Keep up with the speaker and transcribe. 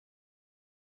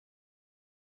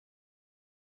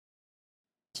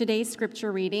Today's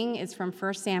scripture reading is from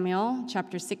 1 Samuel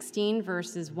chapter 16,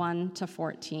 verses 1 to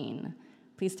 14.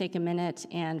 Please take a minute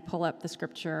and pull up the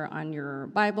scripture on your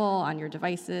Bible, on your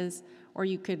devices, or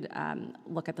you could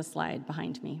look at the slide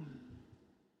behind me.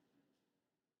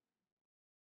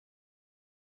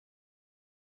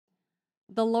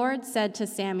 The Lord said to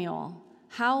Samuel,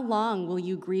 "How long will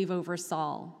you grieve over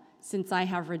Saul, since I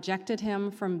have rejected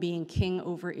him from being king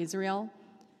over Israel?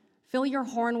 Fill your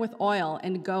horn with oil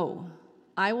and go.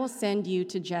 I will send you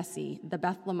to Jesse the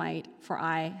Bethlehemite, for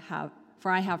I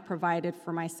have provided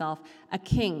for myself a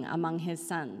king among his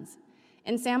sons."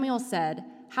 And Samuel said,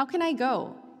 "How can I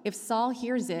go? If Saul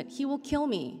hears it, he will kill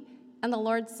me." And the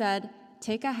Lord said,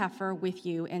 "Take a heifer with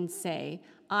you and say,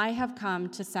 'I have come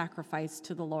to sacrifice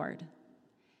to the Lord.'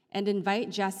 And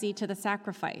invite Jesse to the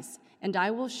sacrifice, and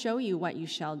I will show you what you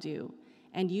shall do,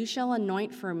 and you shall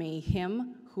anoint for me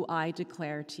him who I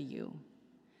declare to you."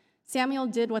 Samuel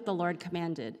did what the Lord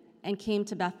commanded and came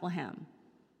to Bethlehem.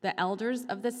 The elders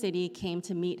of the city came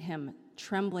to meet him,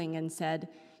 trembling, and said,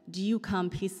 "Do you come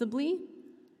peaceably?"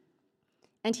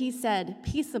 And he said,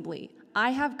 "Peaceably, I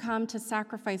have come to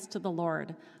sacrifice to the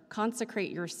Lord.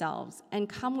 Consecrate yourselves and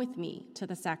come with me to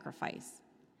the sacrifice."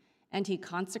 And he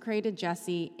consecrated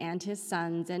Jesse and his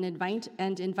sons and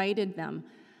invited them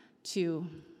to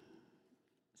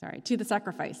the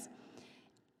sacrifice.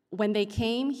 When they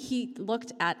came, he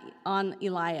looked on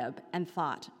Eliab and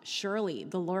thought, "Surely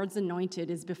the Lord's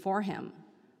anointed is before him."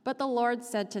 But the Lord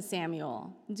said to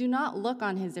Samuel, "Do not look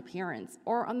on his appearance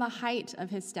or on the height of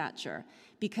his stature,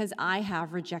 because I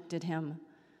have rejected him.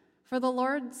 For the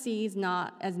Lord sees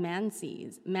not as man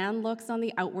sees. Man looks on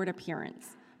the outward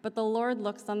appearance, but the Lord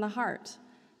looks on the heart."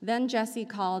 Then Jesse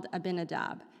called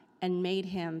Abinadab and made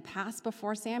him pass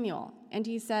before Samuel. And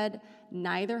he said,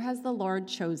 "Neither has the Lord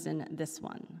chosen this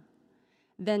one."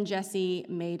 Then Jesse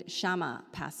made Shammah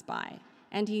pass by.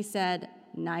 And he said,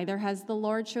 "Neither has the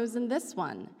Lord chosen this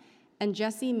one." And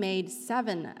Jesse made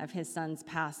 7 of his sons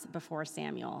pass before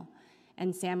Samuel.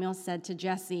 And Samuel said to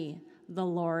Jesse, "The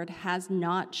Lord has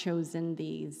not chosen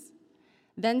these."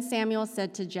 Then Samuel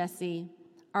said to Jesse,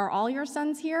 "Are all your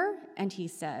sons here?" And he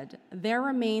said, "There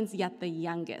remains yet the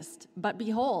youngest, but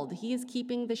behold, he is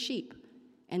keeping the sheep."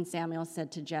 And Samuel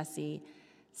said to Jesse,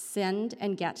 "Send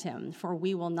and get him, for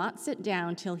we will not sit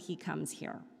down till he comes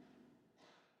here."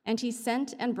 And he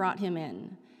sent and brought him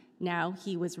in. Now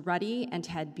he was ruddy and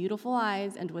had beautiful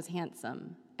eyes and was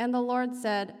handsome. And the Lord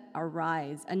said,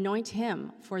 "Arise, anoint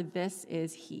him, for this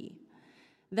is he."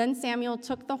 Then Samuel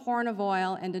took the horn of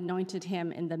oil and anointed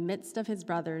him in the midst of his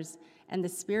brothers, and the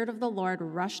Spirit of the Lord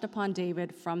rushed upon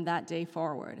David from that day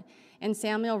forward. And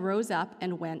Samuel rose up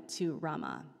and went to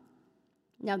Ramah.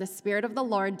 Now the Spirit of the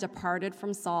Lord departed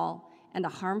from Saul, and a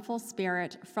harmful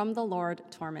spirit from the Lord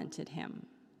tormented him.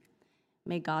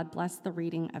 May God bless the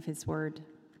reading of his word.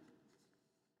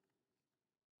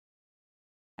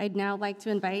 I'd now like to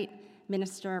invite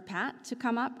Minister Pat to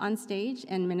come up on stage,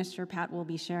 and Minister Pat will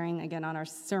be sharing again on our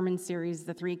sermon series,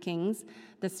 The Three Kings.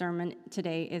 The sermon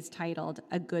today is titled,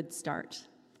 "A Good Start."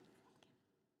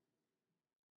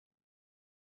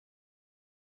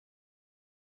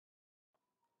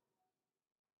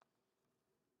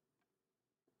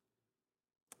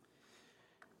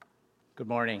 Good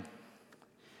morning.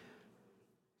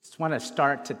 Just want to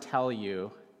start to tell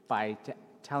you by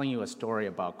telling you a story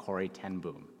about Corrie ten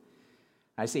Boom.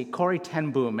 I see Corrie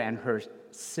ten Boom and her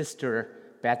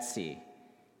sister Betsy,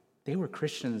 they were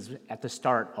Christians at the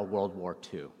start of World War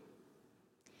II.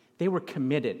 They were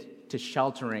committed to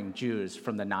sheltering Jews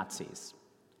from the Nazis.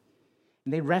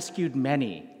 And they rescued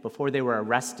many before they were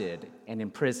arrested and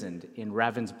imprisoned in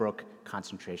Ravensbrück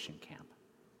concentration camp.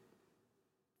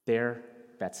 There,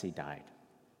 Betsy died.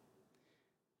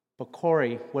 But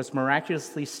Corrie was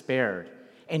miraculously spared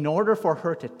in order for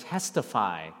her to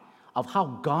testify of how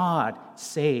God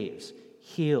saves,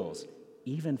 heals,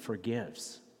 even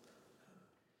forgives.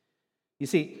 You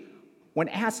see, when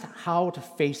asked how to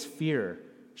face fear,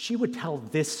 she would tell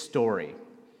this story.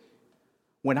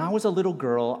 "When I was a little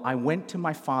girl, I went to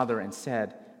my father and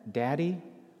said, 'Daddy,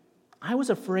 I was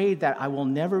afraid that I will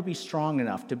never be strong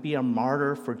enough to be a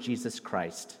martyr for Jesus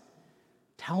Christ.'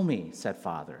 'Tell me,' said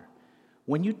Father,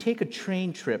 'when you take a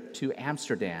train trip to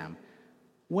Amsterdam,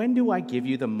 when do I give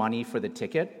you the money for the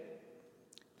ticket?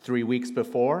 3 weeks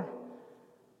before?'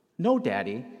 'No,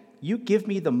 Daddy, you give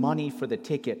me the money for the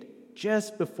ticket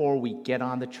just before we get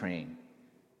on the train.'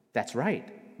 'That's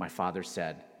right,' my father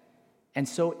said. And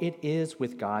so it is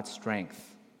with God's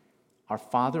strength. Our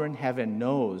Father in heaven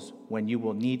knows when you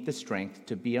will need the strength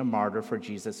to be a martyr for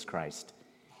Jesus Christ.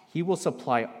 He will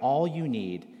supply all you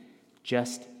need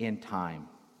just in time."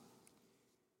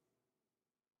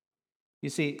 You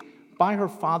see, by her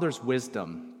father's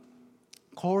wisdom,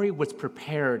 Corrie was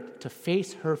prepared to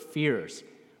face her fears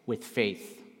with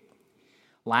faith.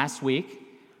 Last week,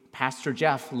 Pastor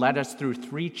Jeff led us through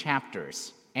 3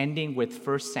 chapters, ending with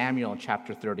 1 Samuel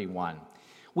chapter 31.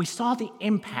 We saw the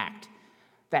impact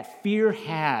that fear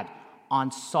had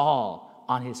on Saul,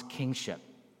 on his kingship,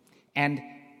 and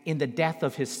in the death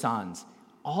of his sons,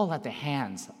 all at the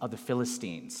hands of the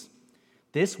Philistines.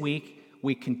 This week,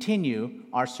 we continue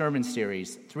our sermon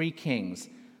series, 3 Kings,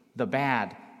 the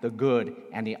bad, the good,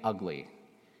 and the ugly.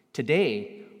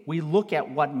 Today, we look at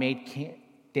what made King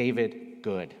David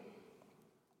good.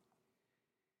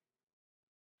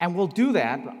 And we'll do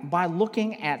that by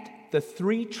looking at the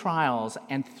 3 trials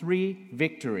and 3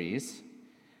 victories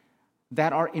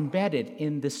that are embedded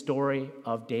in the story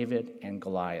of David and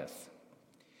Goliath.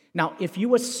 Now, if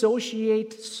you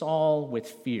associate Saul with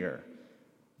fear,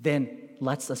 then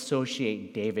let's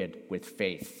associate David with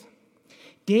faith.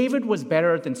 David was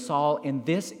better than Saul in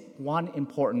this one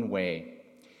important way.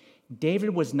 David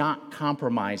was not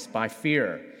compromised by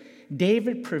fear.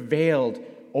 David prevailed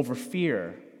over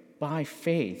fear by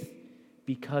faith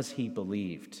because he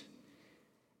believed.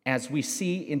 As we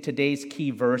see in today's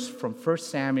key verse from 1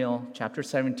 Samuel chapter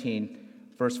 17,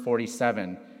 verse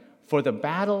 47, "For the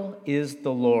battle is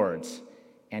the Lord's,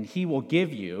 and he will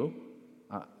give you,"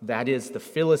 that is, the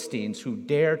Philistines who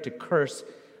dare to curse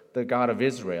the God of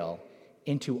Israel,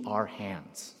 "into our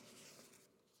hands."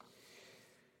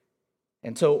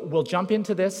 And so we'll jump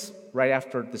into this right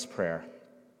after this prayer.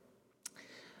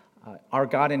 Our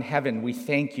God in heaven, we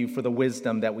thank you for the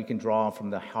wisdom that we can draw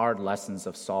from the hard lessons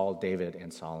of Saul, David,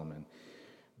 and Solomon.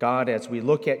 God, as we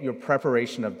look at your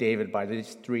preparation of David by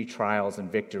these 3 trials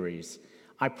and victories,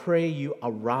 I pray you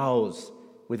arouse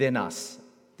within us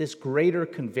this greater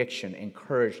conviction and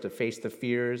courage to face the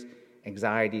fears,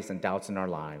 anxieties, and doubts in our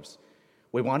lives.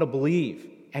 We want to believe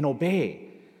and obey,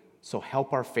 so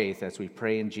help our faith as we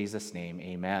pray in Jesus' name,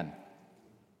 amen.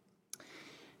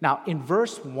 Now, in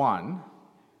verse 1,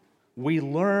 we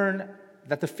learn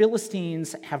that the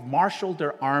Philistines have marshaled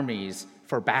their armies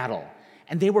for battle,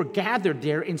 and they were gathered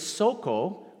there in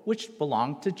Soko, which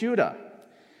belonged to Judah.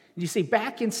 You see,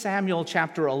 back in Samuel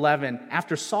chapter 11,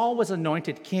 after Saul was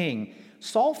anointed king,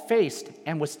 Saul faced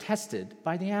and was tested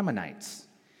by the Ammonites.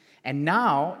 And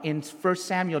now, in 1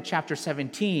 Samuel chapter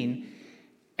 17,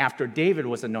 after David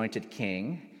was anointed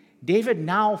king, David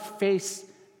now faced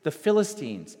the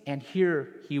Philistines, and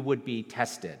here he would be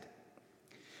tested.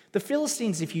 The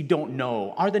Philistines, if you don't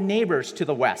know, are the neighbors to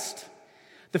the west.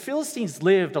 The Philistines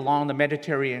lived along the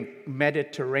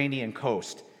Mediterranean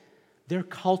coast. Their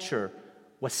culture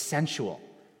was sensual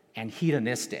and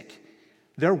hedonistic.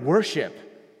 Their worship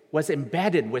was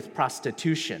embedded with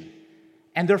prostitution,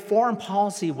 and their foreign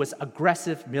policy was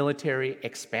aggressive military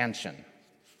expansion.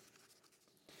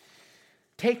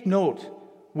 Take note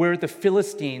where the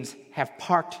Philistines have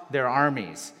parked their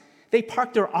armies. They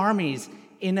parked their armies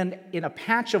in a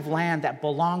patch of land that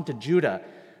belonged to Judah.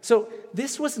 So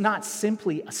this was not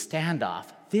simply a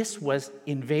standoff. This was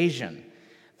invasion.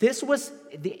 This was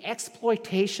the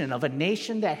exploitation of a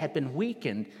nation that had been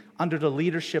weakened under the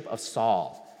leadership of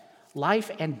Saul. Life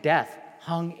and death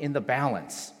hung in the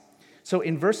balance. So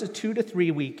in verses 2 to 3,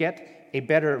 we get a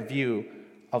better view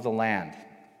of the land.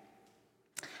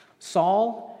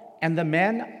 Saul and the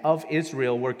men of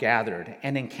Israel were gathered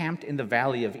and encamped in the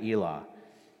valley of Elah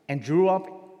and drew up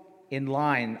in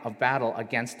line of battle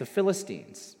against the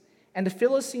Philistines. And the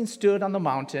Philistines stood on the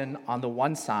mountain on the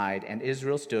one side, and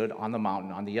Israel stood on the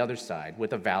mountain on the other side,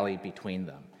 with a valley between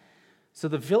them. So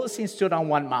the Philistines stood on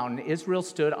one mountain, Israel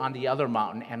stood on the other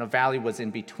mountain, and a valley was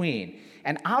in between.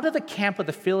 And out of the camp of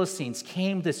the Philistines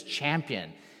came this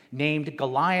champion named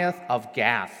Goliath of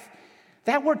Gath.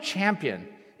 That word champion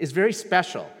is very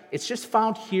special. It's just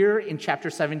found here in chapter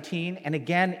 17 and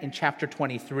again in chapter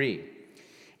 23.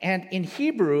 And in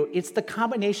Hebrew, it's the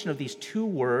combination of these 2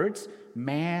 words,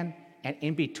 man and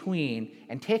in between,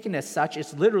 and taken as such,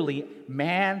 it's literally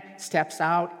man steps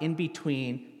out in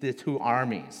between the 2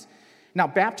 armies. Now,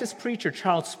 Baptist preacher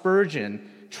Charles Spurgeon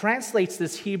translates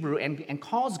this Hebrew and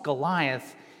calls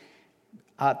Goliath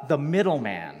the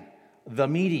middleman, the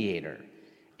mediator.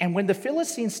 And when the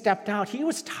Philistines stepped out, he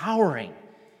was towering.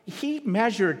 He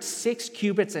measured 6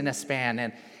 cubits in a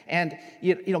span, and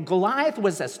Goliath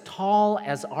was as tall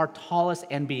as our tallest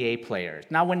NBA players.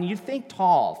 Now, when you think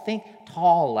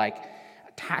tall like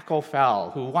Taco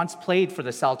Fall, who once played for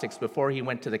the Celtics before he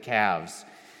went to the Cavs.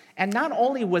 And not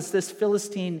only was this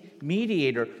Philistine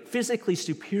mediator physically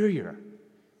superior,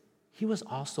 he was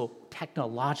also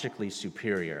technologically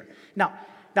superior. Now,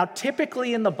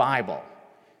 typically in the Bible,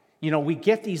 We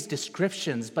get these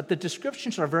descriptions, but the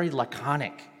descriptions are very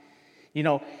laconic.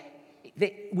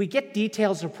 We get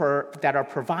details that are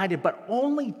provided, but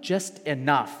only just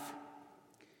enough.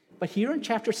 But here in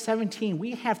chapter 17,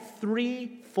 we have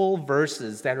 3 full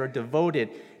verses that are devoted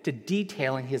to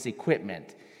detailing his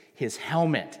equipment, his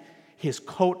helmet, his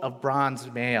coat of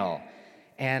bronze mail,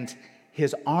 and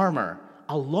his armor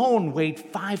alone weighed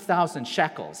 5,000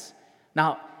 shekels.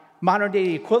 Now,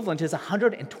 modern-day equivalent is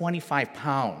 125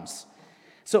 pounds.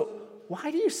 So why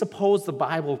do you suppose the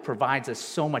Bible provides us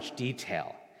so much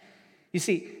detail? You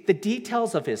see, the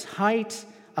details of his height,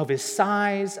 of his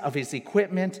size, of his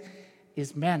equipment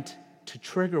is meant to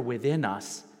trigger within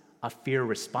us a fear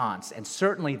response. And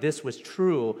certainly this was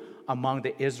true among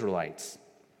the Israelites.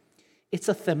 It's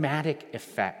a thematic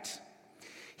effect.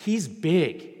 He's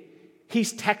big.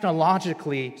 He's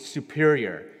technologically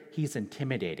superior. He's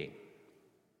intimidating.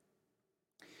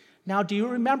 Now, do you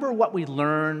remember what we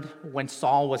learned when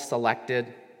Saul was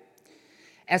selected?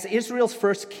 As Israel's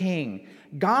first king,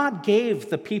 God gave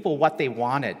the people what they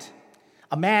wanted: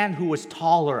 a man who was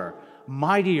taller,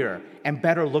 mightier, and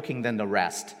better looking than the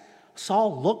rest.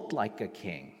 Saul looked like a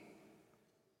king.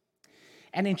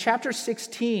 And in chapter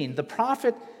 16, the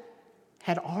prophet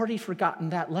had already forgotten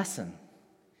that lesson.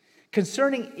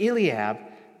 Concerning Eliab,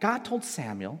 God told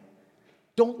Samuel,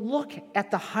 "Don't look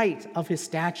at the height of his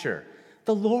stature."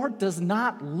 The Lord does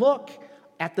not look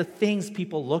at the things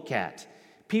people look at.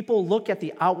 People look at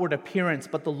the outward appearance,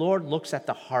 but the Lord looks at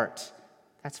the heart.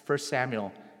 That's 1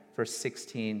 Samuel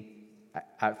 16,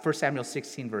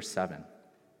 verse 7.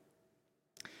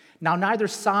 Now, neither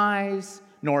size,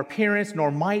 nor appearance,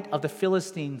 nor might of the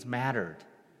Philistines mattered.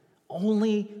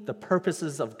 Only the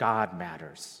purposes of God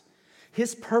matters.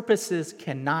 His purposes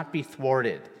cannot be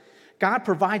thwarted. God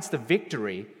provides the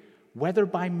victory, whether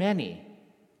by many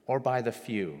or by the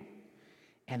few.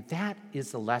 And that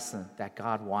is the lesson that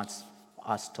God wants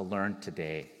us to learn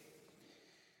today.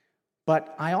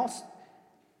 But I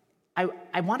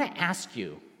want to ask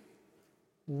you,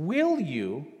 will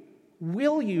you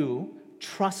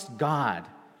trust God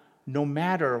no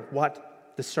matter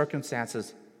what the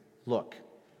circumstances look,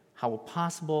 how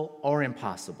possible or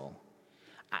impossible?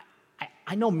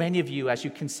 I know many of you, as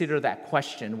you consider that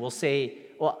question, will say,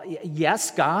 well,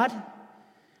 yes, God.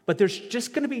 But there's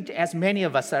just going to be as many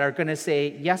of us that are going to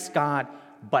say, yes, God,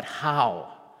 but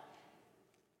how?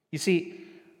 You see,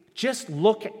 just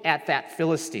look at that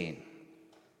Philistine.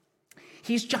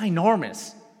 He's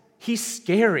ginormous. He's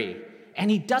scary. And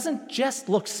he doesn't just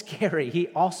look scary, he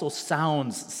also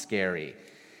sounds scary.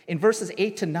 In verses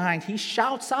 8 to 9, he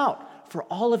shouts out for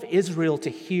all of Israel to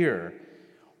hear,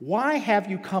 "Why have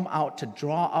you come out to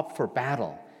draw up for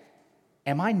battle?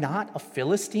 Am I not a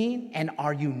Philistine, and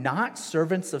are you not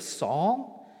servants of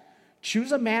Saul?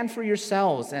 Choose a man for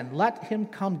yourselves and let him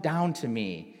come down to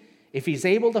me. If he's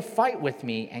able to fight with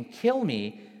me and kill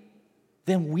me,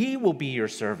 then we will be your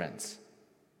servants.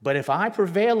 But if I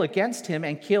prevail against him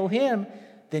and kill him,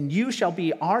 then you shall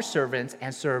be our servants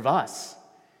and serve us."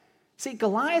 See,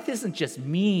 Goliath isn't just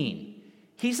mean,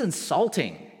 he's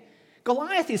insulting.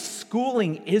 Goliath is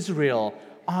schooling Israel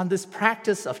on this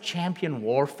practice of champion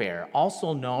warfare,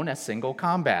 also known as single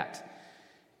combat.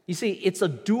 You see, it's a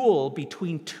duel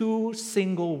between 2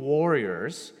 single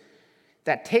warriors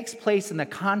that takes place in the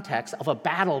context of a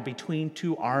battle between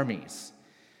 2 armies.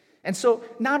 And so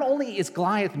not only is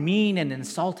Goliath mean and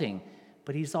insulting,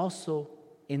 but he's also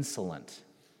insolent.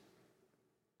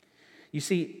 You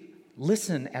see,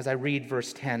 listen as I read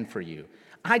verse 10 for you.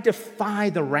 "I defy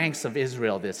the ranks of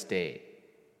Israel this day."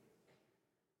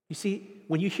 You see,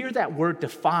 when you hear that word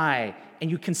defy and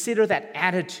you consider that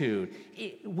attitude,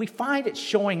 we find it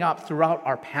showing up throughout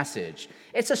our passage.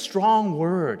 It's a strong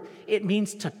word. It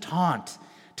means to taunt,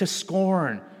 to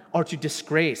scorn, or to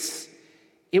disgrace.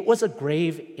 It was a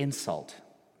grave insult.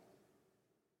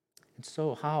 And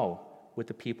so how would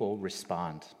the people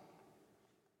respond?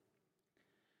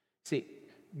 See,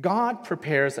 God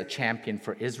prepares a champion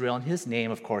for Israel, and his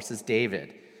name, of course, is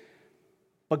David.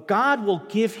 But God will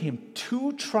give him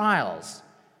 2 trials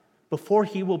before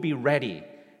he will be ready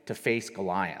to face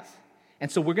Goliath.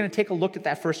 And so we're going to take a look at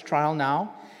that first trial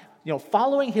now.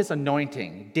 Following his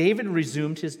anointing, David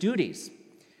resumed his duties.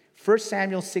 1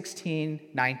 Samuel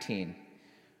 16:19.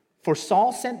 "For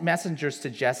Saul sent messengers to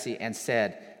Jesse and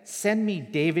said, 'Send me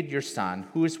David your son,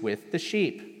 who is with the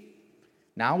sheep.'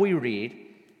 Now we read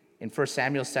in 1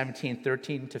 Samuel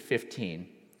 17:13 to 15,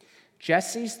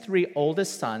 Jesse's 3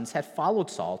 oldest sons had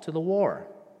followed Saul to the war.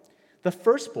 The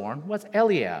firstborn was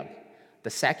Eliab,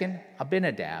 the second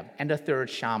Abinadab, and the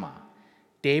third Shammah.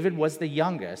 David was the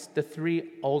youngest. The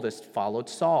 3 oldest followed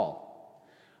Saul.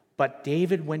 But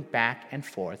David went back and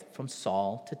forth from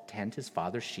Saul to tend his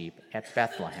father's sheep at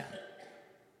Bethlehem.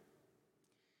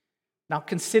 Now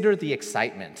consider the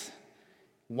excitement.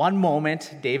 One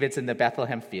moment, David's in the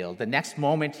Bethlehem field. The next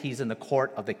moment, he's in the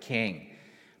court of the king.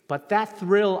 But that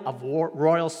thrill of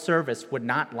royal service would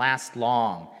not last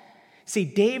long. See,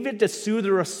 David, the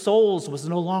soother of souls, was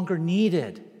no longer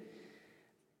needed.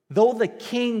 Though the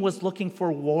king was looking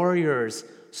for warriors,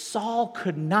 Saul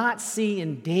could not see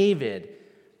in David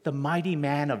the mighty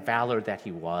man of valor that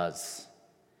he was.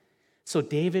 So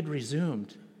David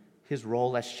resumed his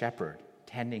role as shepherd,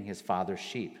 tending his father's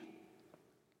sheep.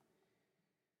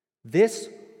 This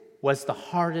was the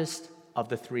hardest of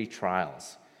the three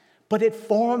trials, but it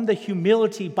formed the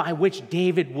humility by which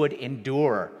David would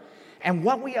endure. And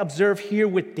what we observe here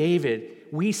with David,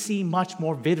 we see much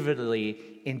more vividly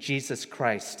in Jesus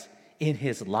Christ, in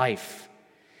his life.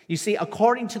 You see,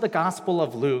 according to the Gospel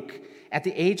of Luke, at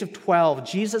the age of 12,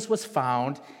 Jesus was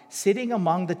found sitting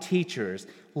among the teachers,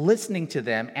 listening to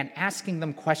them and asking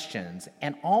them questions.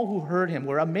 And all who heard him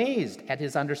were amazed at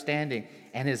his understanding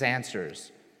and his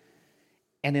answers.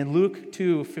 And in Luke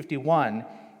 2:51,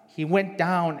 he went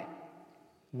down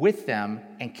with them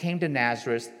and came to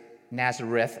Nazareth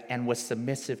and was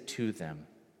submissive to them.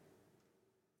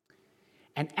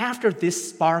 And after this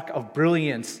spark of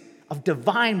brilliance, of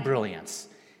divine brilliance,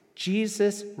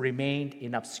 Jesus remained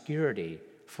in obscurity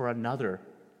for another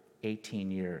 18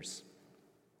 years.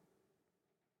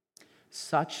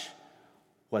 Such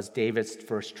was David's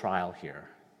first trial here,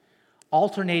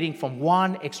 alternating from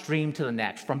one extreme to the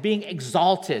next, from being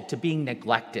exalted to being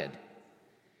neglected.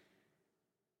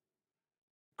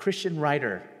 Christian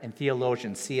writer and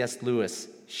theologian C.S. Lewis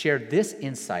shared this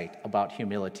insight about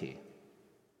humility.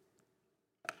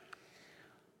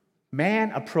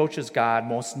 Man approaches God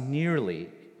most nearly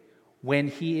when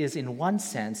he is in one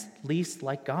sense least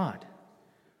like God.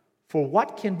 For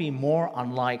what can be more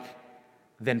unlike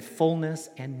than fullness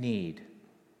and need,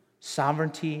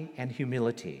 sovereignty and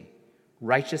humility,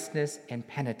 righteousness and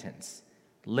penitence,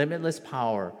 limitless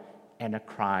power and a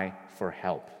cry for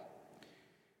help?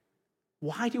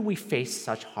 Why do we face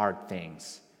such hard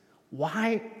things?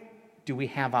 Why do we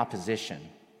have opposition?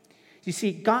 You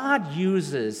see, God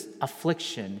uses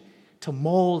affliction to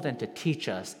mold and to teach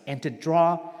us and to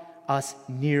draw us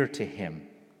near to him.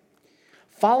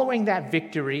 Following that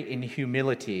victory in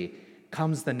humility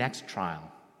comes the next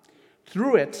trial.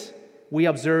 Through it, we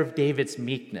observe David's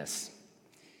meekness.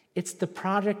 It's the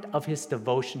product of his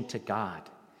devotion to God.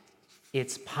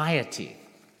 It's piety.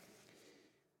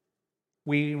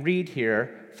 We read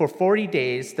here, for 40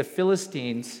 days, the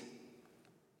Philistines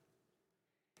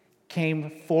came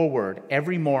forward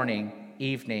every morning,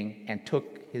 evening, and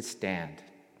took his stand.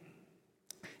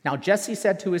 Now Jesse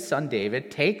said to his son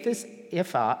David, take this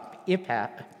ephah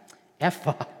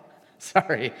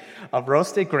of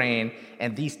roasted grain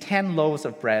and these 10 loaves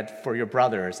of bread for your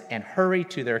brothers and hurry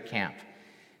to their camp.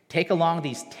 Take along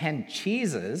these 10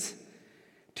 cheeses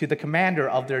to the commander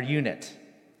of their unit.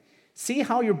 See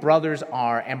how your brothers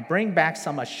are and bring back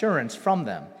some assurance from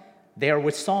them. They are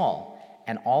with Saul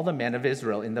and all the men of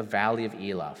Israel in the valley of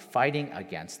Elah, fighting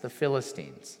against the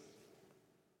Philistines.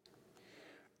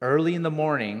 Early in the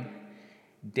morning,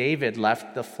 David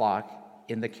left the flock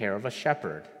in the care of a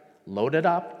shepherd, loaded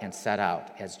up and set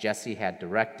out as Jesse had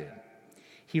directed.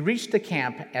 He reached the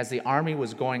camp as the army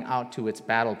was going out to its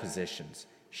battle positions,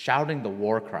 shouting the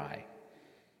war cry.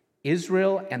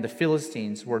 Israel and the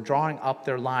Philistines were drawing up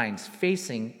their lines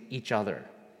facing each other.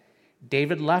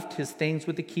 David left his things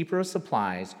with the keeper of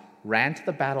supplies, ran to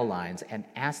the battle lines, and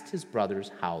asked his brothers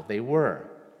how they were.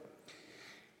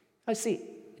 I see,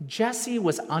 Jesse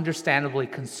was understandably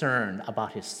concerned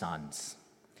about his sons.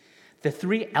 The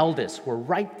 3 eldest were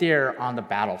right there on the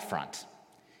battlefront.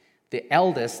 The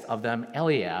eldest of them,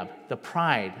 Eliab, the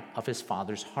pride of his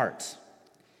father's heart.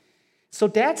 So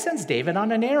Dad sends David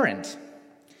on an errand.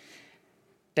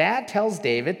 Dad tells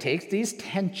David, take these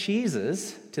 10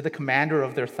 cheeses to the commander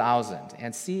of their 1,000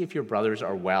 and see if your brothers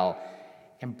are well,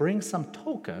 and bring some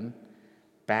token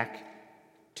back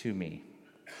to me.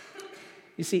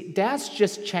 You see, Dad's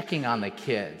just checking on the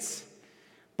kids.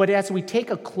 But as we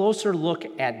take a closer look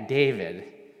at David,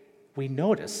 we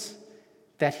notice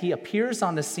that he appears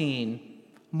on the scene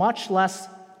much less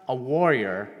a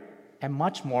warrior and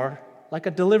much more like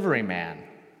a delivery man.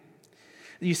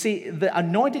 You see, the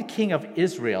anointed king of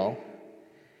Israel,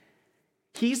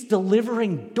 he's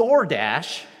delivering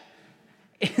DoorDash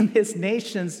in his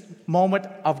nation's moment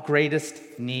of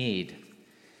greatest need.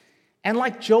 And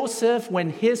like Joseph, when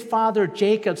his father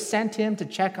Jacob sent him to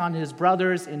check on his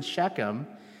brothers in Shechem,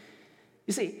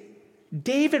 you see,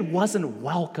 David wasn't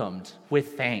welcomed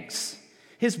with thanks.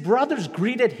 His brothers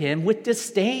greeted him with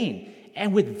disdain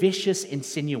and with vicious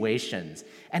insinuations.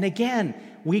 And again,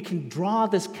 we can draw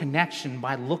this connection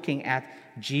by looking at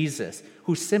Jesus,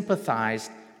 who sympathized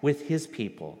with his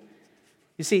people.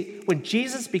 You see, when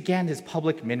Jesus began his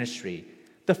public ministry,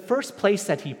 the first place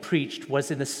that he preached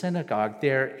was in the synagogue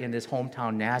there in his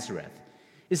hometown, Nazareth.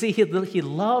 You see, he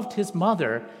loved his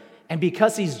mother, and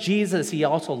because he's Jesus, he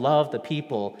also loved the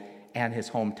people and his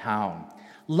hometown.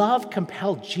 Love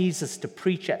compelled Jesus to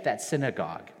preach at that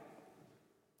synagogue,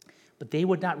 but they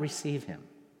would not receive him.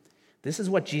 This is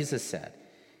what Jesus said.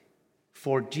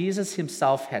 For Jesus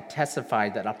himself had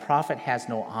testified that a prophet has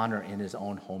no honor in his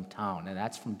own hometown. And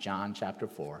that's from John chapter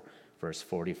 4, verse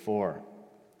 44.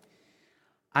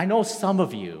 I know some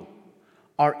of you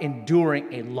are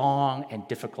enduring a long and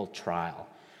difficult trial.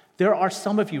 There are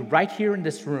some of you right here in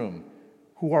this room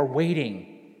who are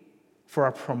waiting for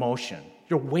a promotion.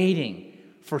 You're waiting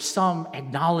for some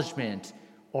acknowledgement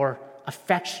or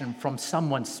affection from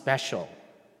someone special.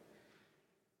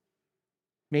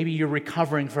 Maybe you're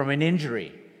recovering from an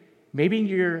injury. Maybe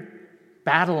you're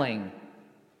battling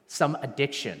some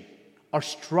addiction or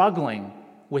struggling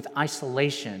with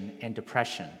isolation and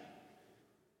depression.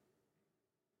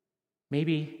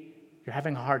 Maybe you're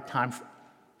having a hard time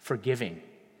forgiving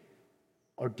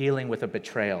or dealing with a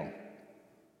betrayal.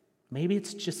 Maybe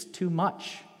it's just too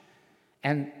much.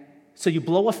 And so you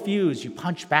blow a fuse, you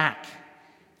punch back,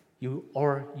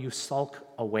 or you sulk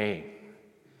away.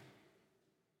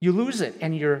 You lose it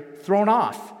and you're thrown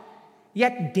off.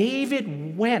 Yet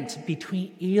David went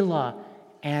between Elah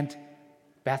and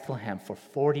Bethlehem for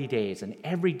 40 days, and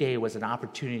every day was an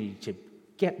opportunity to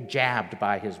get jabbed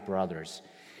by his brothers.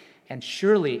 And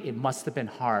surely it must have been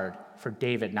hard for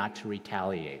David not to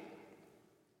retaliate.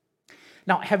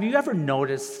 Now, have you ever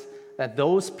noticed that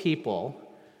those people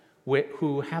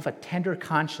who have a tender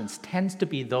conscience tends to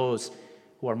be those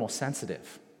who are most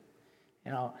sensitive?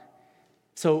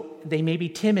 So they may be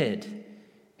timid,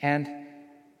 and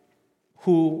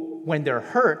who, when they're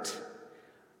hurt,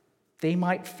 they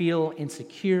might feel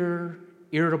insecure,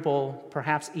 irritable,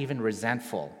 perhaps even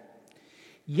resentful.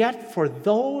 Yet for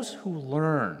those who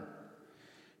learn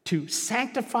to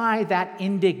sanctify that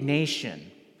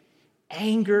indignation,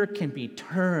 anger can be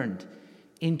turned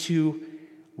into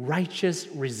righteous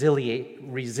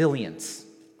resilience,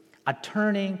 a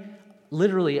turning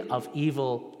literally of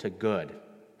evil to good.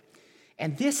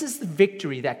 And this is the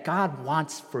victory that God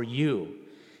wants for you.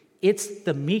 It's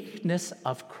the meekness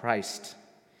of Christ.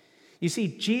 You see,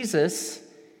 Jesus,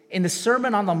 in the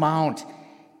Sermon on the Mount,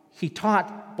 he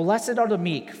taught, "Blessed are the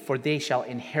meek, for they shall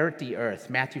inherit the earth,"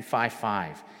 Matthew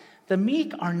 5:5. The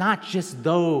meek are not just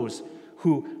those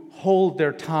who hold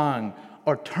their tongue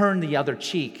or turn the other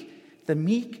cheek. The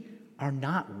meek are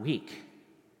not weak.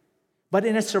 But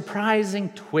in a surprising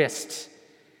twist,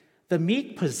 the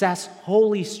meek possess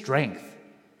holy strength,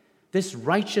 this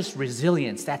righteous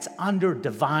resilience that's under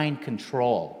divine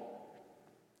control.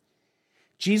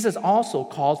 Jesus also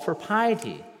called for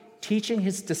piety, teaching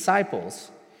his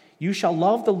disciples, "You shall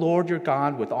love the Lord your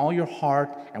God with all your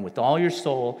heart and with all your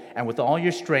soul and with all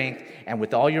your strength and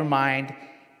with all your mind,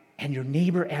 and your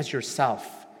neighbor as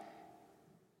yourself."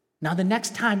 Now, the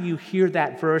next time you hear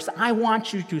that verse, I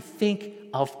want you to think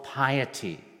of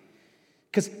piety.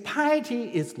 Because piety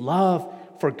is love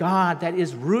for God that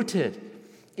is rooted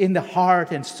in the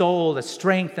heart and soul, the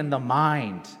strength and the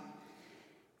mind.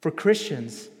 For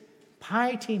Christians,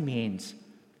 piety means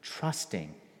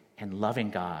trusting and loving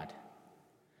God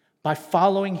by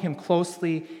following him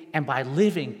closely and by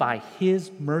living by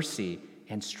his mercy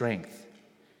and strength.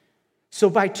 So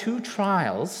by 2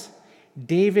 trials,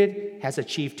 David has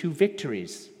achieved 2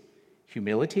 victories: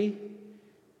 humility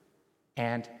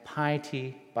and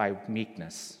piety by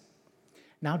meekness.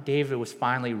 Now David was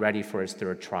finally ready for his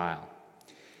 3rd trial.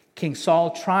 King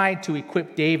Saul tried to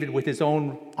equip David with his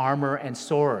own armor and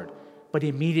sword, but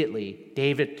immediately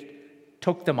David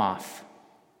took them off.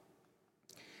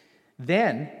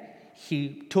 Then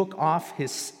he took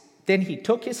his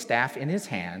staff in his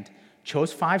hand,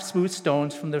 chose 5 smooth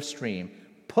stones from the stream,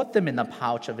 put them in the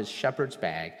pouch of his shepherd's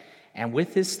bag, and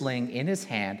with his sling in his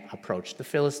hand approached the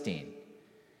Philistine.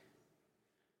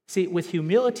 See, with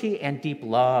humility and deep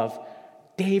love,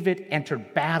 David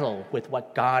entered battle with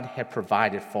what God had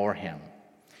provided for him.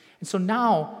 And so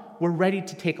now we're ready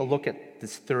to take a look at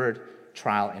this 3rd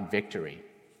trial and victory.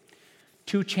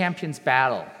 2 champions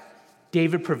battle.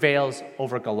 David prevails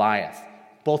over Goliath.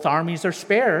 Both armies are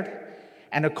spared,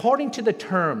 and according to the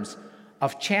terms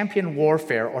of champion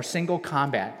warfare or single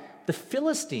combat, the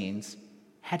Philistines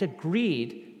had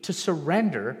agreed to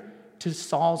surrender to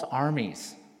Saul's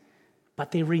armies.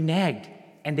 But they reneged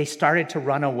and they started to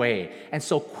run away. And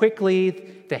so quickly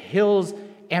the hills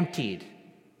emptied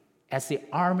as the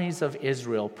armies of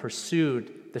Israel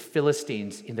pursued the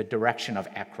Philistines in the direction of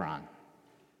Ekron.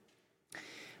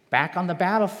 Back on the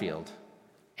battlefield,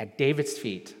 at David's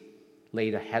feet, lay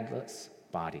the headless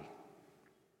body.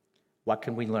 What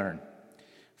can we learn?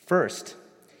 First,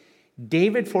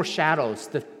 David foreshadows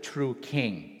the true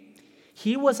king.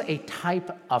 He was a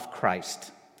type of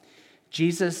Christ.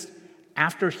 Jesus,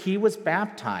 after he was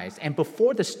baptized and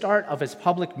before the start of his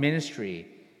public ministry,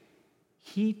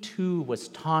 he too was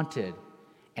taunted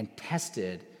and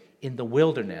tested in the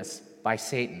wilderness by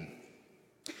Satan.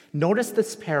 Notice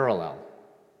this parallel.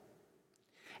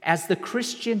 As the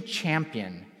Christian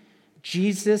champion,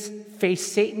 Jesus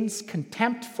faced Satan's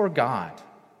contempt for God.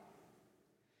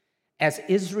 As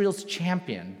Israel's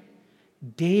champion,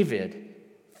 David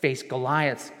faced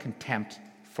Goliath's contempt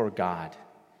for God.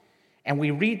 And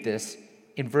we read this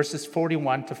in verses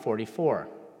 41 to 44.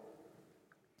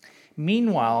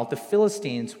 Meanwhile, the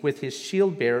Philistines, with his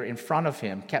shield bearer in front of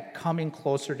him, kept coming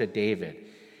closer to David.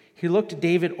 He looked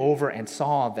David over and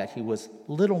saw that he was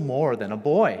little more than a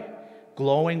boy,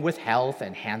 glowing with health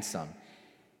and handsome,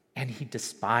 and he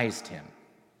despised him.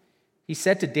 He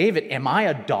said to David, "Am I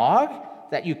a dog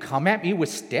that you come at me with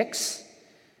sticks?"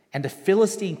 And the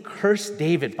Philistine cursed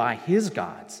David by his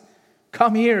gods.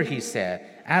 "Come here," he said,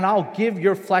 "and I'll give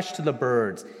your flesh to the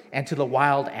birds and to the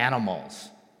wild animals."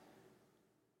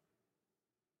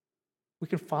 We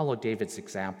can follow David's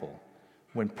example.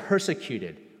 When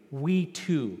persecuted, we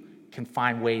too can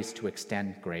find ways to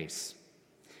extend grace.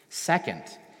 Second,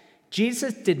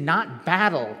 Jesus did not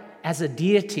battle as a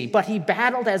deity, but he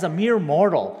battled as a mere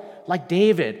mortal, like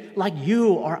David, like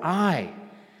you or I.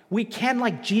 We can,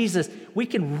 like Jesus, we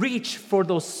can reach for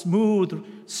those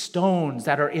smooth stones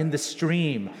that are in the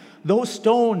stream, those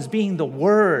stones being the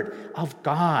word of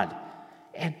God,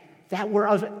 and that were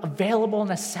available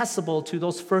and accessible to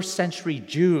those first century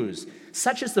Jews,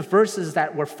 such as the verses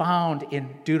that were found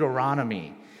in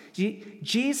Deuteronomy.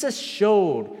 Jesus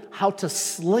showed how to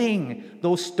sling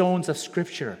those stones of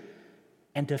Scripture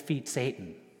and defeat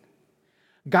Satan.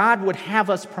 God would have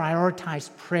us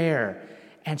prioritize prayer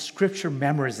and Scripture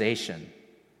memorization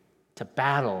to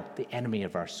battle the enemy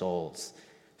of our souls.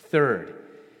 Third,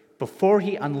 before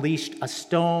he unleashed a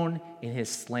stone in his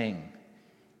sling,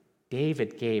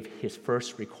 David gave his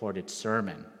first recorded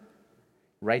sermon,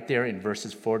 right there in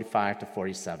verses 45 to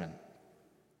 47.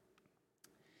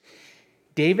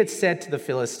 David said to the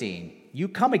Philistine, "You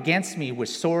come against me with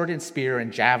sword and spear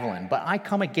and javelin, but I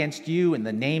come against you in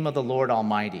the name of the Lord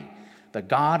Almighty, the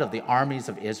God of the armies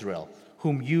of Israel,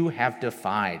 whom you have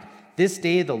defied. This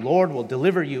day the Lord will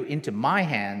deliver you into my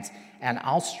hands, and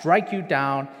I'll strike you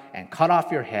down and cut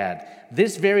off your head.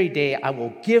 This very day I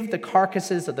will give the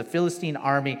carcasses of the Philistine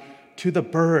army to the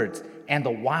birds and the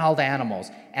wild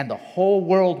animals, and the whole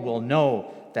world will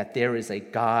know that there is a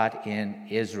God in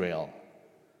Israel.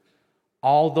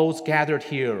 All those gathered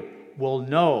here will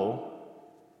know,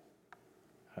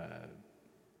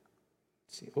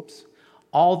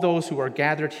 all those who are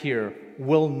gathered here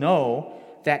will know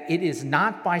that it is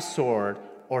not by sword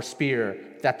or spear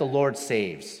that the Lord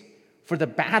saves. For the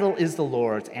battle is the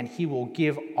Lord's, and he will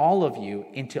give all of you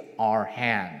into our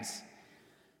hands."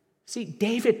 See,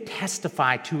 David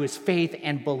testified to his faith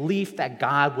and belief that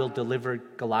God will deliver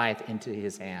Goliath into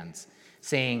his hands,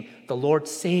 saying, "The Lord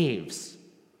saves.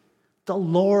 The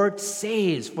Lord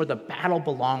saves, for the battle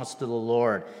belongs to the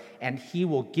Lord, and he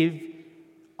will give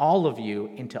all of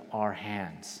you into our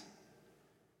hands."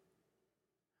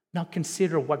 Now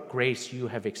consider what grace you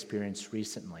have experienced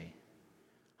recently.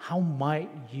 How might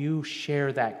you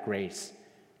share that grace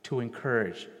to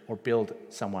encourage or build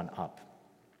someone up?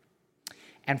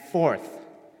 And fourth,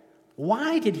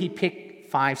 why did he pick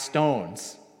 5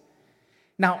 stones?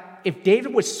 Now, if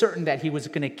David was certain that he was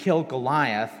going to kill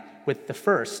Goliath with the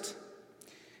first,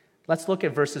 let's look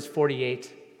at verses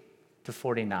 48 to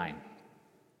 49.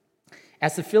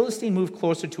 As the Philistine moved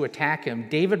closer to attack him,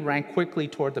 David ran quickly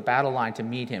toward the battle line to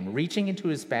meet him. Reaching into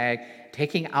his bag,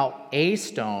 taking out a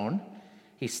stone,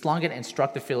 he slung it and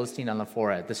struck the Philistine on the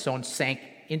forehead. The stone sank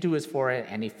into his forehead,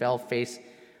 and he fell face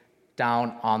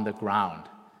down on the ground.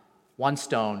 1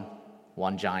 stone,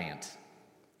 1 giant.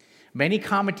 Many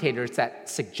commentators that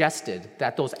suggested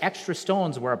that those extra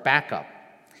stones were a backup.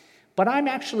 But I'm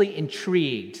actually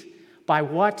intrigued by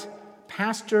what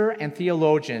pastor and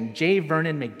theologian J.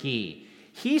 Vernon McGee,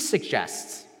 he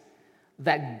suggests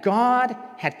that God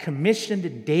had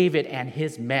commissioned David and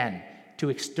his men to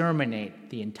exterminate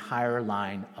the entire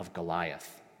line of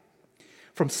Goliath.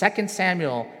 From 2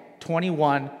 Samuel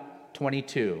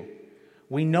 21:22,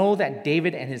 we know that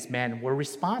David and his men were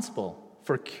responsible for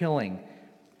for killing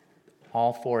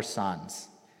all 4 sons.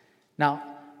 Now,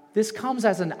 this comes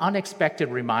as an unexpected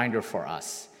reminder for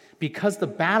us. Because the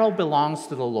battle belongs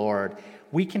to the Lord,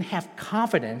 we can have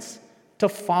confidence to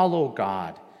follow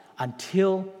God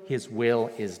until his will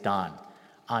is done,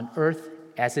 on earth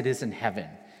as it is in heaven.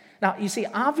 Now, you see,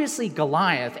 obviously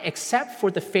Goliath, except for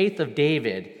the faith of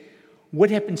David,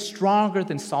 would have been stronger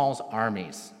than Saul's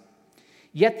armies.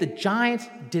 Yet the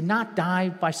giant did not die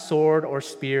by sword or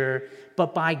spear,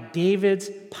 but by David's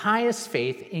pious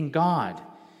faith in God.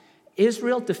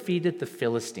 Israel defeated the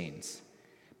Philistines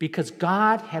because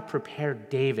God had prepared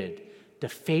David to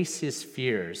face his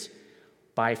fears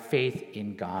by faith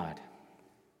in God.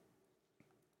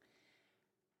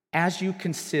 As you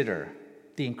consider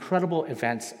the incredible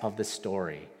events of this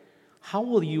story, how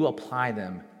will you apply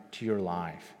them to your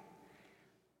life?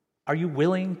 Are you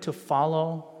willing to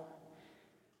follow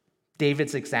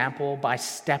David's example by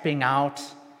stepping out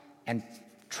and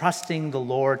trusting the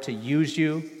Lord to use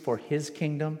you for his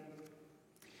kingdom?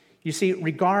 You see,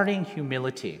 regarding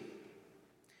humility,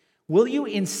 will you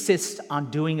insist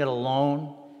on doing it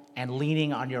alone and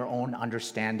leaning on your own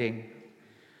understanding?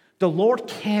 The Lord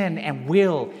can and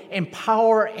will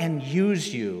empower and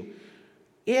use you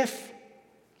if,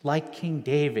 like King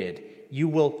David, you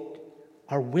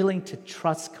are willing to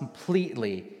trust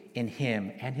completely in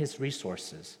him and his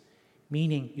resources,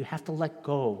 meaning you have to let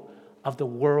go of the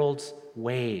world's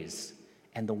ways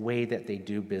and the way that they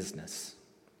do business.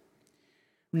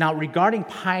 Now, regarding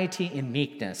piety and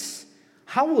meekness,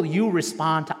 how will you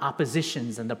respond to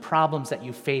oppositions and the problems that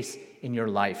you face in your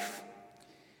life?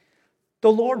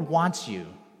 The Lord wants you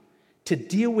to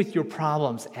deal with your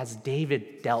problems as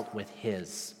David dealt with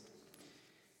his,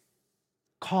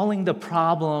 calling the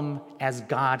problem as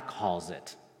God calls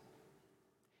it,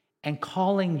 and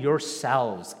calling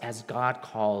yourselves as God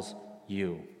calls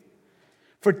you.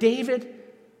 For David,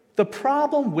 the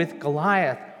problem with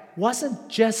Goliath wasn't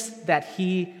just that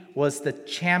he was the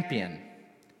champion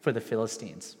for the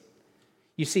Philistines.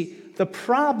 You see, the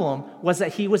problem was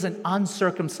that he was an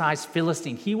uncircumcised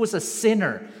Philistine. He was a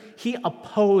sinner. He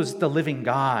opposed the living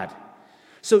God.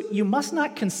 So you must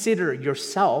not consider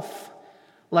yourself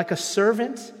like a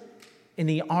servant in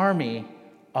the army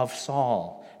of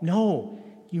Saul. No,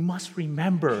 you must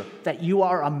remember that you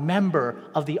are a member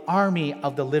of the army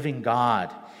of the living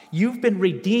God. You've been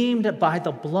redeemed by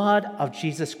the blood of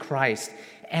Jesus Christ,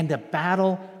 and the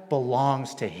battle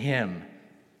belongs to him.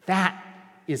 That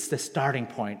is the starting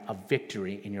point of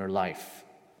victory in your life.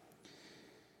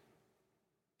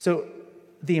 So,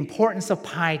 the importance of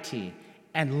piety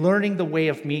and learning the way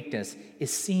of meekness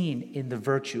is seen in the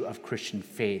virtue of Christian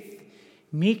faith.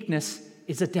 Meekness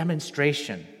is a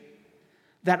demonstration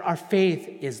that our faith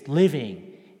is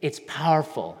living, it's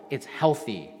powerful, it's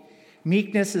healthy.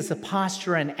 Meekness is a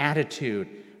posture and attitude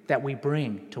that we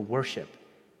bring to worship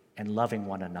and loving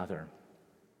one another.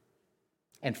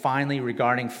 And finally,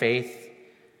 regarding faith,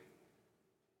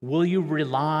 will you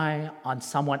rely on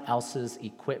someone else's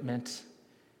equipment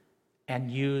and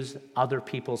use other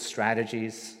people's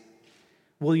strategies?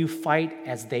 Will you fight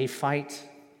as they fight?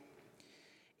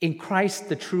 In Christ,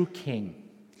 the true King,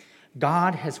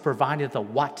 God has provided the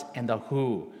what and the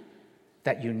who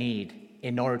that you need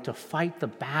in order to fight the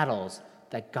battles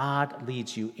that God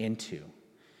leads you into.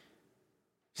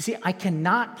 You see, I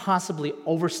cannot possibly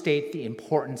overstate the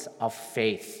importance of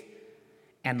faith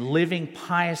and living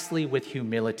piously with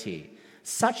humility.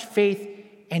 Such faith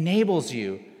enables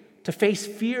you to face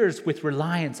fears with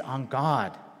reliance on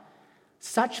God.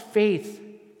 Such faith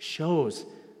shows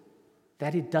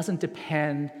that it doesn't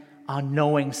depend on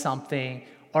knowing something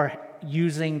or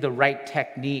using the right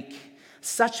technique.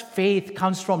 Such faith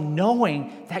comes from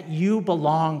knowing that you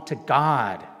belong to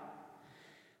God.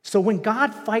 So when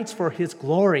God fights for his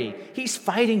glory, he's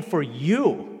fighting for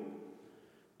you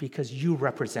because you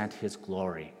represent his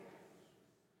glory.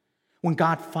 When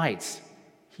God fights,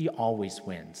 he always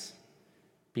wins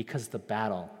because the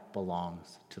battle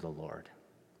belongs to the Lord.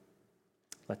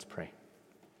 Let's pray.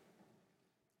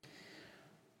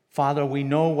 Father, we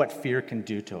know what fear can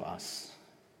do to us.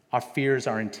 Our fears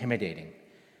are intimidating.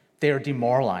 They are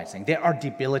demoralizing. They are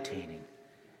debilitating.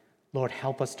 Lord,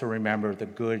 help us to remember the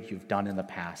good you've done in the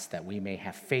past, that we may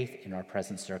have faith in our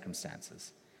present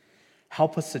circumstances.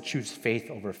 Help us to choose faith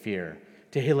over fear,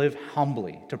 to live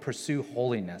humbly, to pursue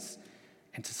holiness,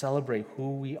 and to celebrate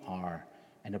who we are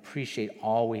and appreciate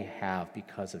all we have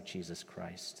because of Jesus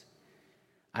Christ.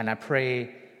 And I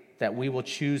pray that we will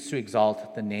choose to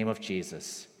exalt the name of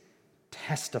Jesus,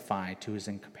 testify to his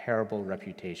incomparable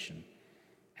reputation,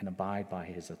 and abide by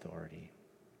his authority.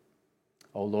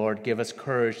 O Lord, give us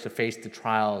courage to face the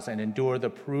trials and endure the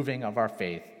proving of our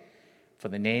faith, for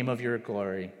the name of your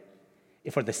glory,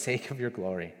 for the sake of your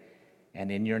glory.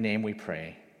 And in your name we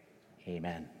pray.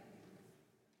 Amen.